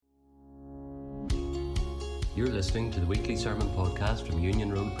You're listening to the weekly sermon podcast from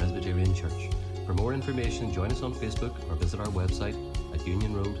Union Road Presbyterian Church. For more information, join us on Facebook or visit our website at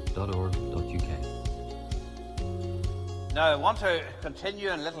unionroad.org.uk. Now, I want to continue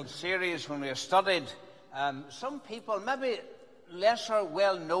in a little series when we have studied some people, maybe lesser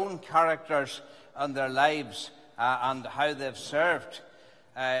well-known characters and their lives and how they've served.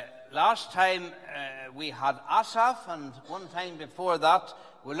 Last time we had Asaph, and one time before that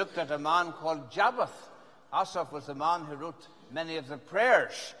we looked at a man called Jabbeth. Asaph was the man who wrote many of the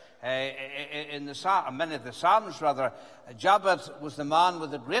prayers in the many of the Psalms, rather. Jabbeth was the man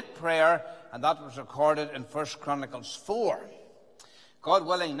with the great prayer, and that was recorded in 1 Chronicles 4. God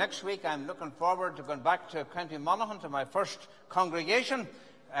willing, next week I'm looking forward to going back to County Monaghan to my first congregation.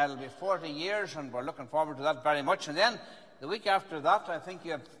 It'll be 40 years, and we're looking forward to that very much. And then the week after that, I think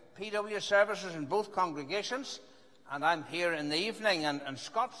you have PW services in both congregations, and I'm here in the evening. And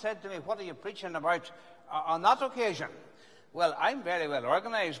Scott said to me, "What are you preaching about on that occasion?" Well, I'm very well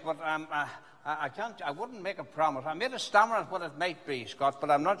organised, but I wouldn't make a promise. I made a stammer at what it might be, Scott, but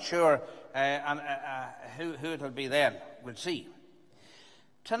I'm not sure who it'll be then. We'll see.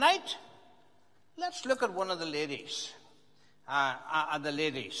 Tonight, let's look at one of the ladies, and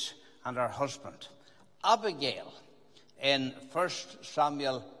her husband, Abigail, in 1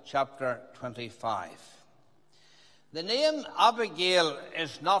 Samuel chapter 25. The name Abigail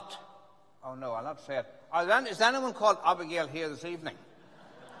is not... Oh, no, I'll not say it. Is there anyone called Abigail here this evening?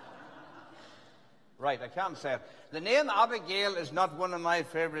 Right, I can't say it. The name Abigail is not one of my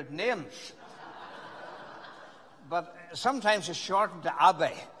favourite names. But sometimes it's shortened to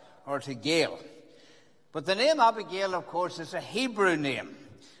Abby or to Gail. But the name Abigail, of course, is a Hebrew name,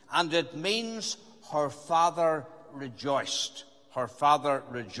 and it means her father rejoiced. Her father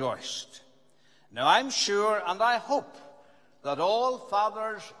rejoiced. Now, I'm sure and I hope that all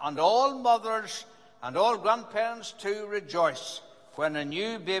fathers and all mothers and all grandparents too rejoice when a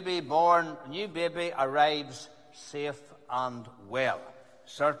new baby arrives safe and well.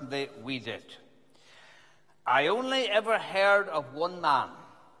 Certainly we did. I only ever heard of one man,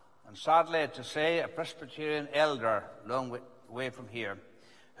 and sadly to say a Presbyterian elder long way from here,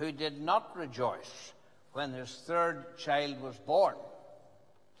 who did not rejoice when his third child was born,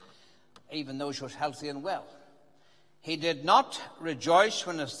 even though she was healthy and well. He did not rejoice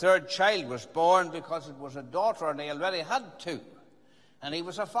when his third child was born because it was a daughter and he already had two. And he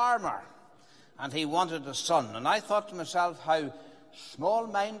was a farmer and he wanted a son. And I thought to myself, how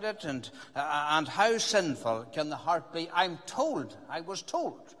small-minded and how sinful can the heart be? I was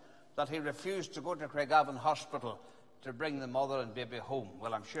told that he refused to go to Craigavon Hospital to bring the mother and baby home.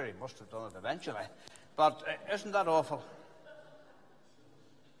 Well, I'm sure he must have done it eventually. But isn't that awful?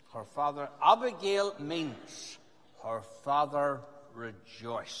 Her father, Abigail, means her father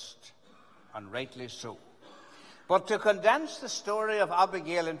rejoiced, and rightly so. But to condense the story of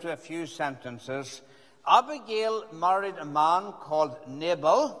Abigail into a few sentences, Abigail married a man called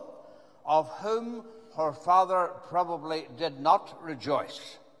Nabal, of whom her father probably did not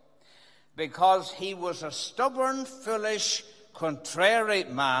rejoice, because he was a stubborn, foolish, contrary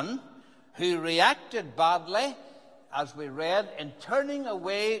man who reacted badly, as we read, in turning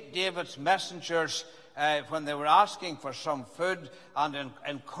away David's messengers when they were asking for some food, and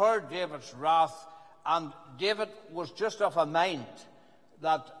incurred David's wrath. And David was just of a mind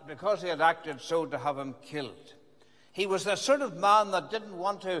that because he had acted so, to have him killed. He was the sort of man that didn't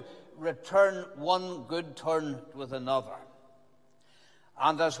want to return one good turn with another.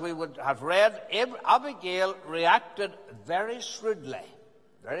 And as we would have read, Abigail reacted very shrewdly,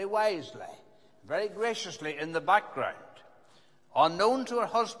 very wisely, very graciously in the background. Unknown to her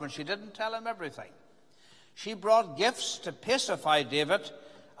husband, she didn't tell him everything. She brought gifts to pacify David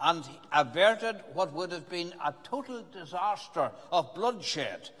and averted what would have been a total disaster of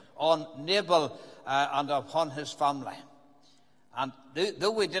bloodshed on Nabal and upon his family. And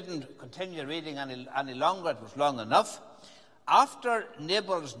though we didn't continue reading any longer, it was long enough, after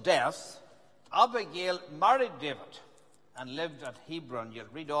Nabal's death, Abigail married David and lived at Hebron. You'll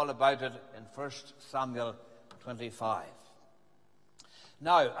read all about it in 1 Samuel 25.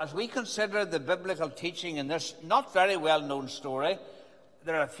 Now, as we consider the biblical teaching in this not very well-known story,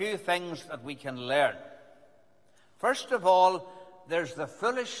 there are a few things that we can learn. First of all, there's the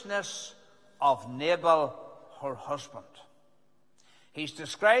foolishness of Nabal, her husband. He's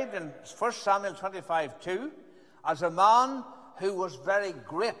described in 1 Samuel 25:2 as a man who was very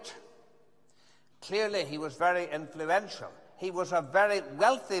great. Clearly, he was very influential. He was a very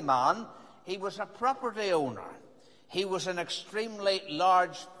wealthy man. He was a property owner. He was an extremely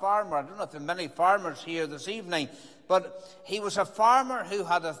large farmer. I don't know if there are many farmers here this evening, but he was a farmer who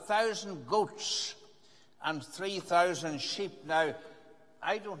had 1,000 goats and 3,000 sheep. Now,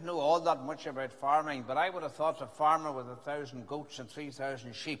 I don't know all that much about farming, but I would have thought a farmer with 1,000 goats and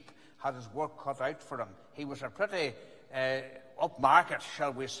 3,000 sheep had his work cut out for him. He was a pretty upmarket,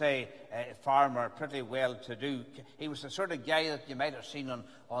 shall we say, farmer, pretty well-to-do. He was the sort of guy that you might have seen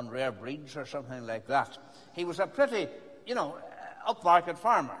on Rare Breeds or something like that. He was a pretty, upmarket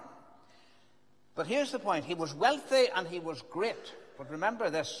farmer. But here's the point. He was wealthy and he was great. But remember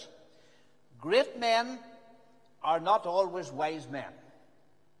this. Great men are not always wise men.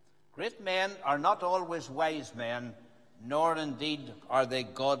 Great men are not always wise men, nor indeed are they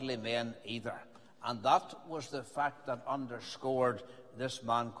godly men either. And that was the fact that underscored this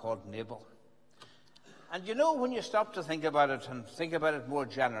man called Nabal. And when you stop to think about it, and think about it more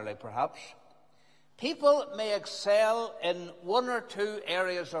generally perhaps, people may excel in one or two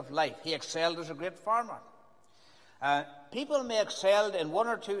areas of life. He excelled as a great farmer. People may excel in one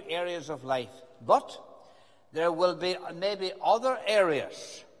or two areas of life, but there will be maybe other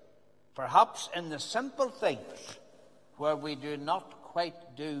areas, perhaps in the simple things, where we do not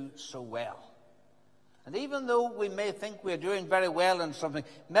quite do so well. And even though we may think we're doing very well in something,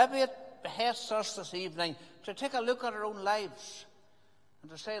 maybe it behests us this evening to take a look at our own lives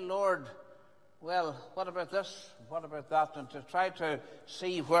and to say, Lord, well, what about this? What about that? And to try to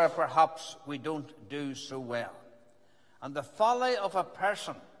see where perhaps we don't do so well. And the folly of a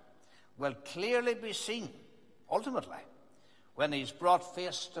person will clearly be seen, ultimately, when he's brought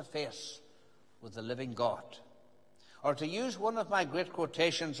face to face with the living God. Or to use one of my great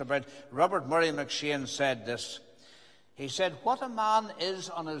quotations about Robert Murray McCheyne said this. He said, what a man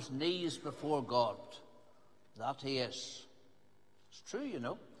is on his knees before God, that he is. It's true,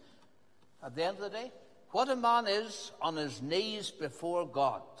 At the end of the day, what a man is on his knees before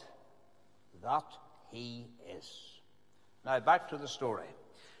God, that he is. Now back to the story.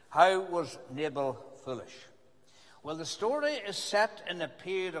 How was Nabal foolish? Well, the story is set in a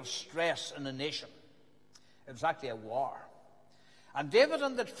period of stress in the nation. It was actually a war. And David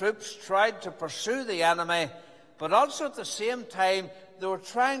and the troops tried to pursue the enemy, but also at the same time, they were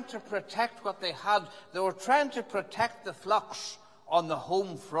trying to protect what they had. They were trying to protect the flocks on the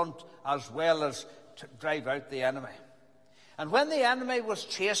home front as well as to drive out the enemy. And when the enemy was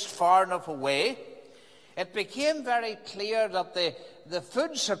chased far enough away, it became very clear that the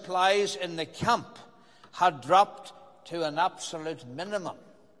food supplies in the camp had dropped to an absolute minimum.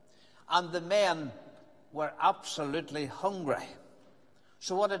 And the men were absolutely hungry.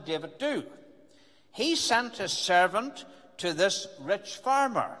 So what did David do? He sent his servant to this rich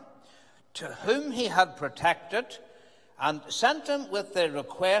farmer, to whom he had protected, and sent him with the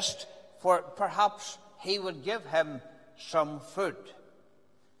request for perhaps he would give him some food.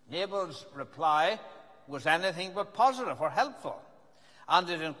 Nabal's reply was anything but positive or helpful, and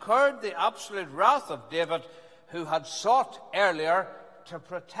it incurred the absolute wrath of David, who had sought earlier to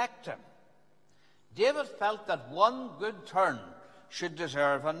protect him. David felt that one good turn should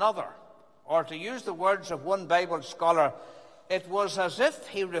deserve another. Or to use the words of one Bible scholar, it was as if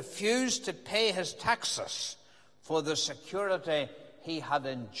he refused to pay his taxes for the security he had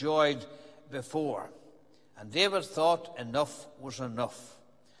enjoyed before. And David thought enough was enough.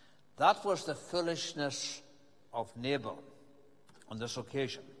 That was the foolishness of Nabal on this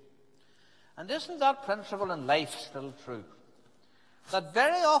occasion. And isn't that principle in life still true? That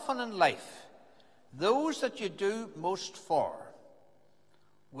very often in life, those that you do most for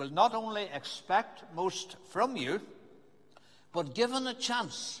will not only expect most from you, but given a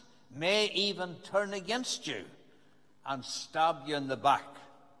chance, may even turn against you and stab you in the back.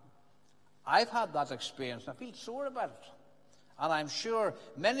 I've had that experience, and I feel sore about it. And I'm sure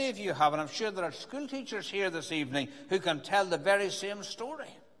many of you have, and I'm sure there are school teachers here this evening who can tell the very same story.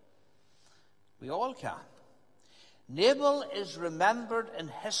 We all can. Nabal is remembered in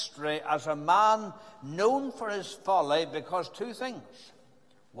history as a man known for his folly because two things.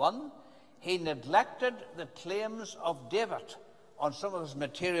 One, he neglected the claims of David on some of his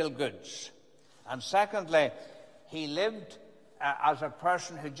material goods. And secondly, he lived as a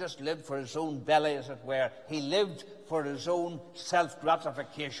person who just lived for his own belly, as it were. He lived for his own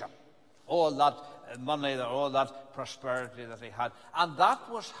self-gratification. All that money, all that prosperity that he had. And that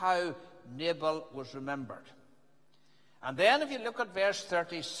was how Nabal was remembered. And then if you look at verse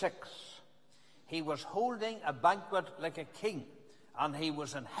 36, he was holding a banquet like a king, and he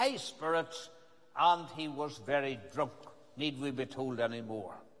was in high spirits, and he was very drunk. Need we be told any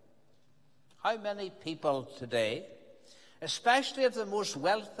more? How many people today, especially of the most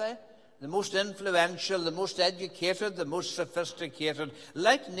wealthy, the most influential, the most educated, the most sophisticated,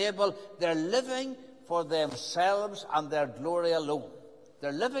 like Nabal, they're living for themselves and their glory alone.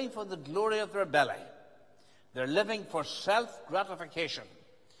 They're living for the glory of their belly. They're living for self-gratification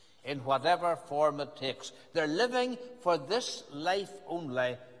in whatever form it takes. They're living for this life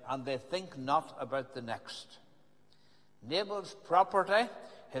only, and they think not about the next. Nabal's property,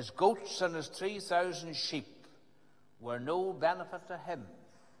 his goats and his 3,000 sheep, were no benefit to him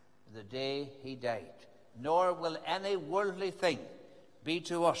the day he died, nor will any worldly thing be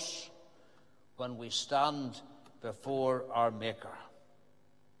to us when we stand before our Maker.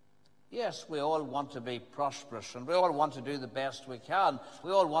 Yes, we all want to be prosperous, and we all want to do the best we can.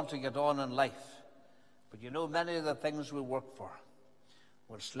 We all want to get on in life. But you know, many of the things we work for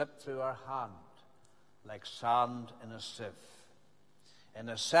will slip through our hand like sand in a sieve. In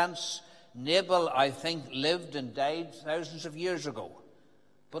a sense, Nabal, I think, lived and died thousands of years ago.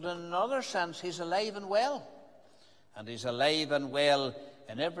 But in another sense, he's alive and well. And he's alive and well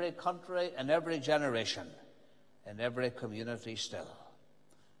in every country, in every generation, in every community still.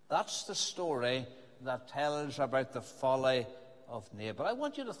 That's the story that tells about the folly of Nabal. I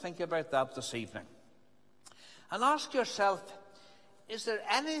want you to think about that this evening. And ask yourself, is there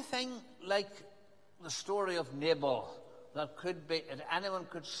anything like the story of Nabal that anyone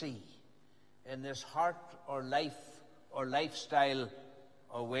could see in this heart or life or lifestyle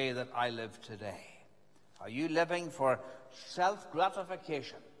or way that I live today? Are you living for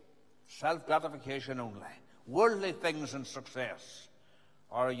self-gratification only, worldly things and success?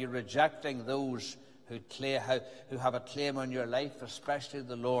 Or are you rejecting those who have a claim on your life, especially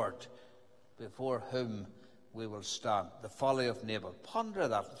the Lord, before whom we will stand? The folly of Nabal. Ponder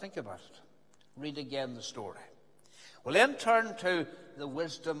that and think about it. Read again the story. We'll then turn to the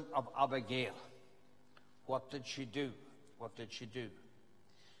wisdom of Abigail. What did she do? What did she do?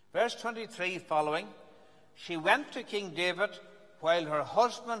 Verse 23 following, she went to King David while her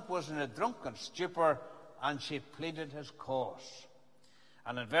husband was in a drunken stupor, and she pleaded his cause.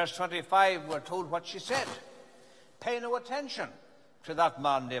 And in verse 25, we're told what she said. Pay no attention to that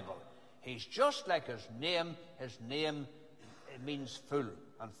man Nabal. He's just like his name. His name, it means fool,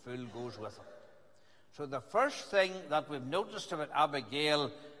 and fool goes with him. So the first thing that we've noticed about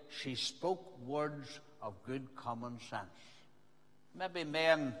Abigail, she spoke words of good common sense. Maybe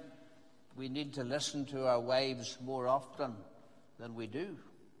men, we need to listen to our wives more often than we do.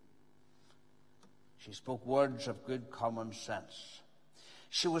 She spoke words of good common sense.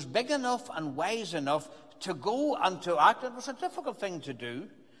 She was big enough and wise enough to go and to act. It was a difficult thing to do,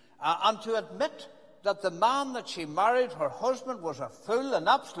 and to admit that the man that she married, her husband, was a fool, an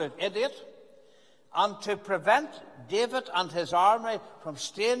absolute idiot, and to prevent David and his army from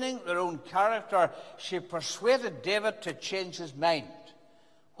staining their own character, she persuaded David to change his mind,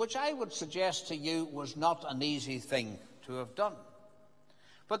 which I would suggest to you was not an easy thing to have done.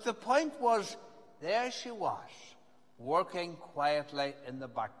 But the point was, there she was, working quietly in the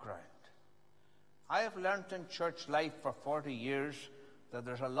background. I have learned in church life for 40 years that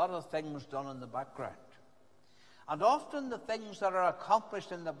there's a lot of things done in the background. And often the things that are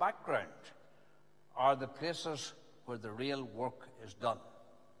accomplished in the background are the places where the real work is done.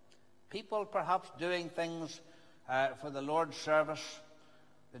 People perhaps doing things for the Lord's service,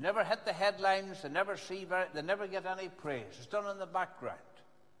 they never hit the headlines, they never get any praise. It's done in the background.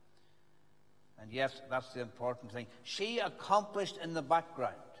 And yet, that's the important thing. She accomplished in the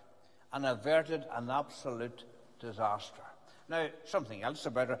background and averted an absolute disaster. Now, something else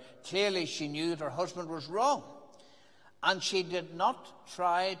about her. Clearly, she knew that her husband was wrong. And she did not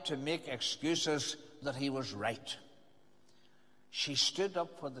try to make excuses that he was right. She stood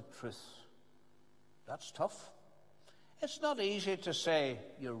up for the truth. That's tough. It's not easy to say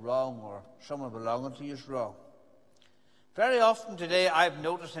you're wrong or someone belonging to you is wrong. Very often today, I've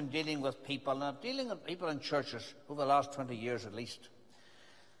noticed in dealing with people, and I'm dealing with people in churches over the last 20 years at least,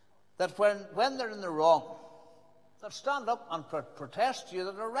 that when they're in the wrong, they'll stand up and protest to you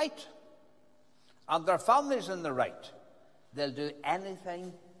that they're right. And their family's in the right. They'll do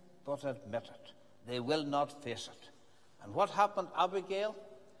anything but admit it. They will not face it. And what happened, Abigail?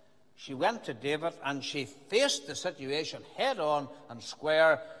 She went to David and she faced the situation head on and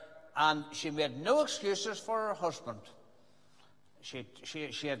square, and she made no excuses for her husband.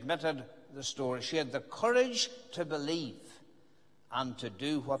 She admitted the story. She had the courage to believe and to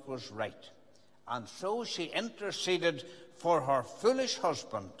do what was right. And so she interceded for her foolish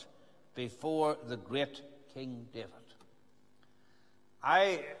husband before the great King David.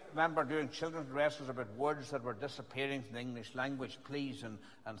 I remember doing children's addresses about words that were disappearing from the English language. Please and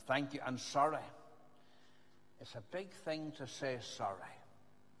thank you and sorry. It's a big thing to say sorry.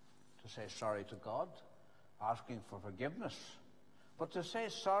 To say sorry to God, asking for forgiveness. But to say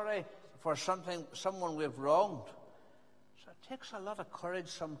sorry for someone we've wronged, so it takes a lot of courage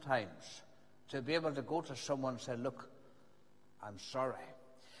sometimes to be able to go to someone and say, look, I'm sorry.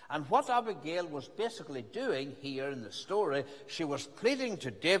 And what Abigail was basically doing here in the story, she was pleading to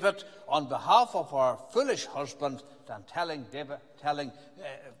David on behalf of her foolish husband and telling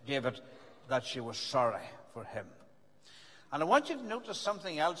David that she was sorry for him. And I want you to notice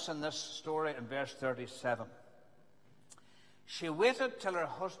something else in this story in verse 37. She waited till her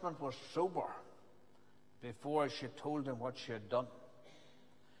husband was sober before she told him what she had done.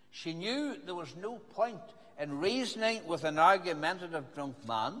 She knew there was no point in reasoning with an argumentative drunk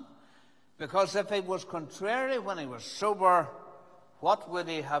man, because if he was contrary when he was sober, what would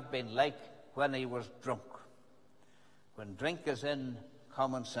he have been like when he was drunk? When drink is in,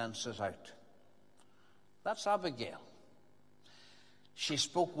 common sense is out. That's Abigail. She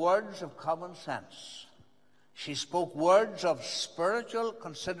spoke words of common sense. She spoke words of spiritual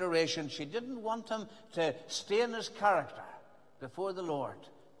consideration. She didn't want him to stain his character before the Lord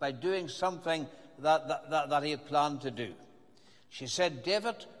by doing something that he had planned to do. She said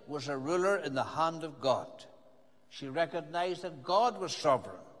David was a ruler in the hand of God. She recognized that God was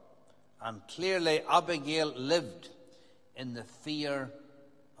sovereign. And clearly Abigail lived in the fear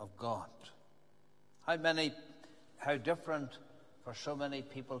of God. How different for so many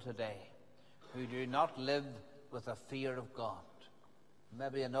people today who do not live with a fear of God.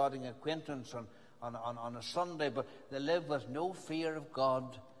 Maybe a nodding acquaintance on a Sunday, but they live with no fear of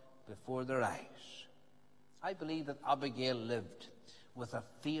God before their eyes. I believe that Abigail lived with a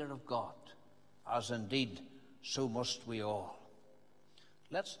fear of God, as indeed so must we all.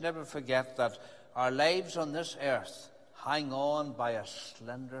 Let's never forget that our lives on this earth hang on by a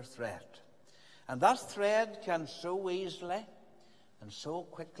slender thread. And that thread can so easily and so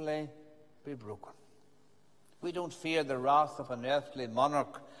quickly be broken. We don't fear the wrath of an earthly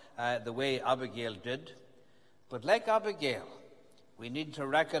monarch the way Abigail did. But like Abigail, we need to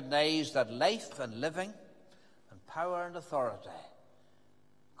recognize that life and living and power and authority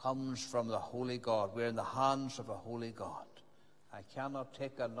comes from the holy God. We're in the hands of a holy God. I cannot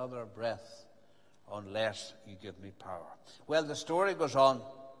take another breath unless you give me power. Well, the story goes on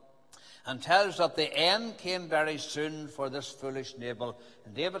and tells that the end came very soon for this foolish Nabal.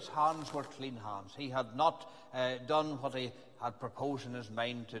 And David's hands were clean hands. He had not done what he had proposed in his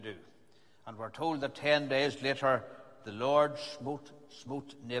mind to do. And we're told that 10 days later, the Lord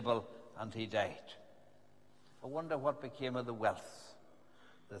smote Nabal and he died. I wonder what became of the wealth.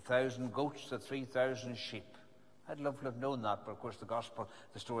 The 1,000 goats, the 3,000 sheep. I'd love to have known that, but of course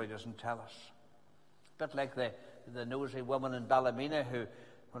the story doesn't tell us. A bit like the nosy woman in Ballymena who,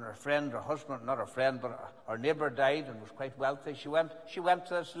 when her friend, her husband, not her friend, but her neighbour died and was quite wealthy, she went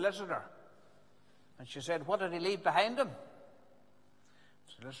to the solicitor. And she said, what did he leave behind him?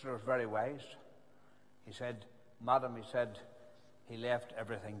 The solicitor was very wise. He said, Madam, he said, he left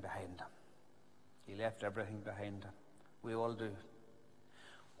everything behind him. He left everything behind him. We all do.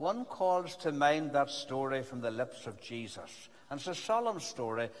 One calls to mind that story from the lips of Jesus. And it's a solemn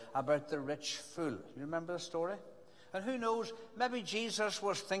story about the rich fool. You remember the story? And who knows, maybe Jesus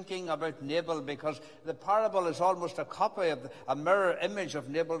was thinking about Nabal because the parable is almost a copy of a mirror image of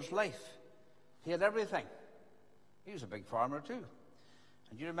Nabal's life. He had everything. He was a big farmer too.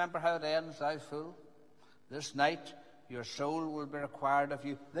 And you remember how it ends, thou fool? This night your soul will be required of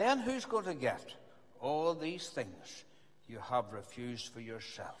you. Then who's going to get all these things you have refused for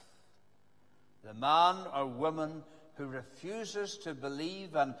yourself? The man or woman who refuses to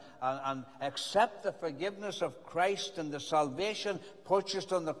believe and accept the forgiveness of Christ and the salvation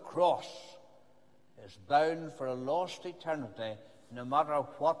purchased on the cross is bound for a lost eternity, no matter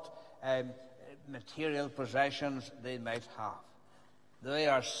what material possessions they might have. They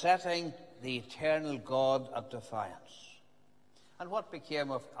are setting the eternal God at defiance. And what became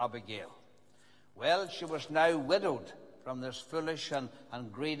of Abigail? Well, she was now widowed from this foolish and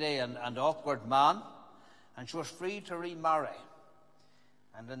greedy and awkward man, and she was free to remarry.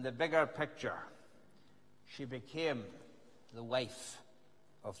 And in the bigger picture, she became the wife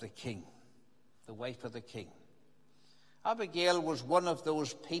of the king. The wife of the king. Abigail was one of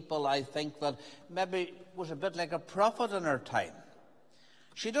those people, I think, that maybe was a bit like a prophet in her time.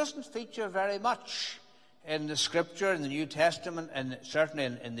 She doesn't feature very much in the Scripture, in the New Testament, and certainly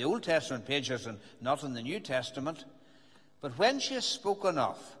in the Old Testament pages and not in the New Testament. But when she is spoken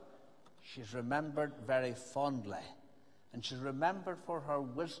of, she's remembered very fondly. And she's remembered for her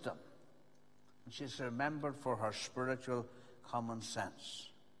wisdom. And she's remembered for her spiritual common sense.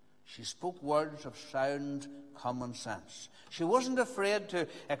 She spoke words of sound common sense. She wasn't afraid to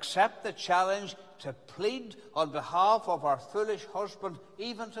accept the challenge to plead on behalf of her foolish husband,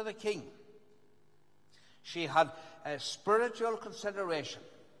 even to the king. She had a spiritual consideration.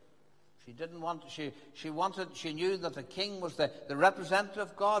 She didn't want, she knew that the king was the representative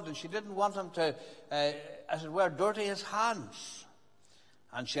of God, and she didn't want him to, as it were, dirty his hands.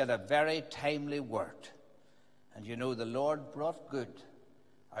 And she had a very timely word. And you know, the Lord brought good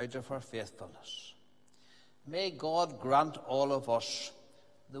out of her faithfulness. May God grant all of us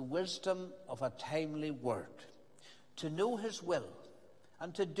the wisdom of a timely word, to know his will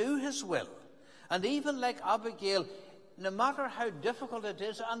and to do his will. And even like Abigail, no matter how difficult it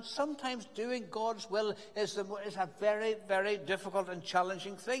is, and sometimes doing God's will is a very, very difficult and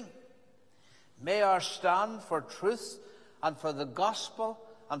challenging thing. May our stand for truth and for the gospel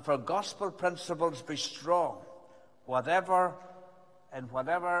and for gospel principles be strong, in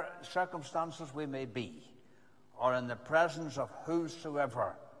whatever circumstances we may be, or in the presence of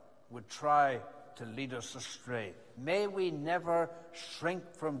whosoever would try to lead us astray. May we never shrink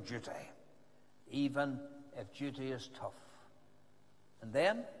from duty, even if duty is tough. And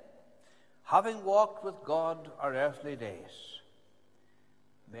then, having walked with God our earthly days,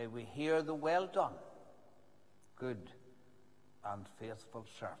 may we hear the well done, good and faithful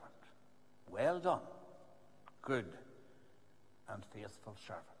servant. Well done, good and faithful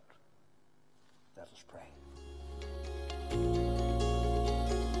servant. Let us pray.